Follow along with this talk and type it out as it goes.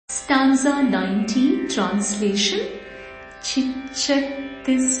Stanza 19, translation.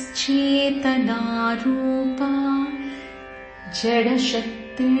 Chitshaktis chetana rupa jada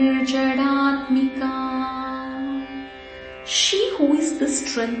shaktir jadatmika. She who is the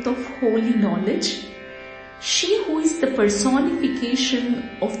strength of holy knowledge, she who is the personification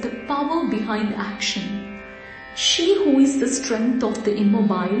of the power behind action, she who is the strength of the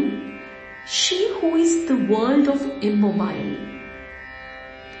immobile, she who is the world of immobile.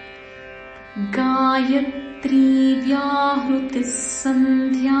 Gayatri vyahrutis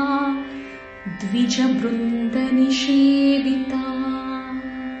sandhya dvija brundanishevita.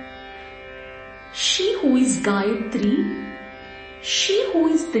 She who is Gayatri, she who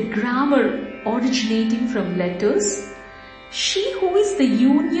is the grammar originating from letters, she who is the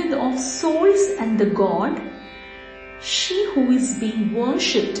union of souls and the God, she who is being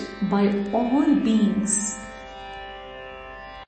worshipped by all beings.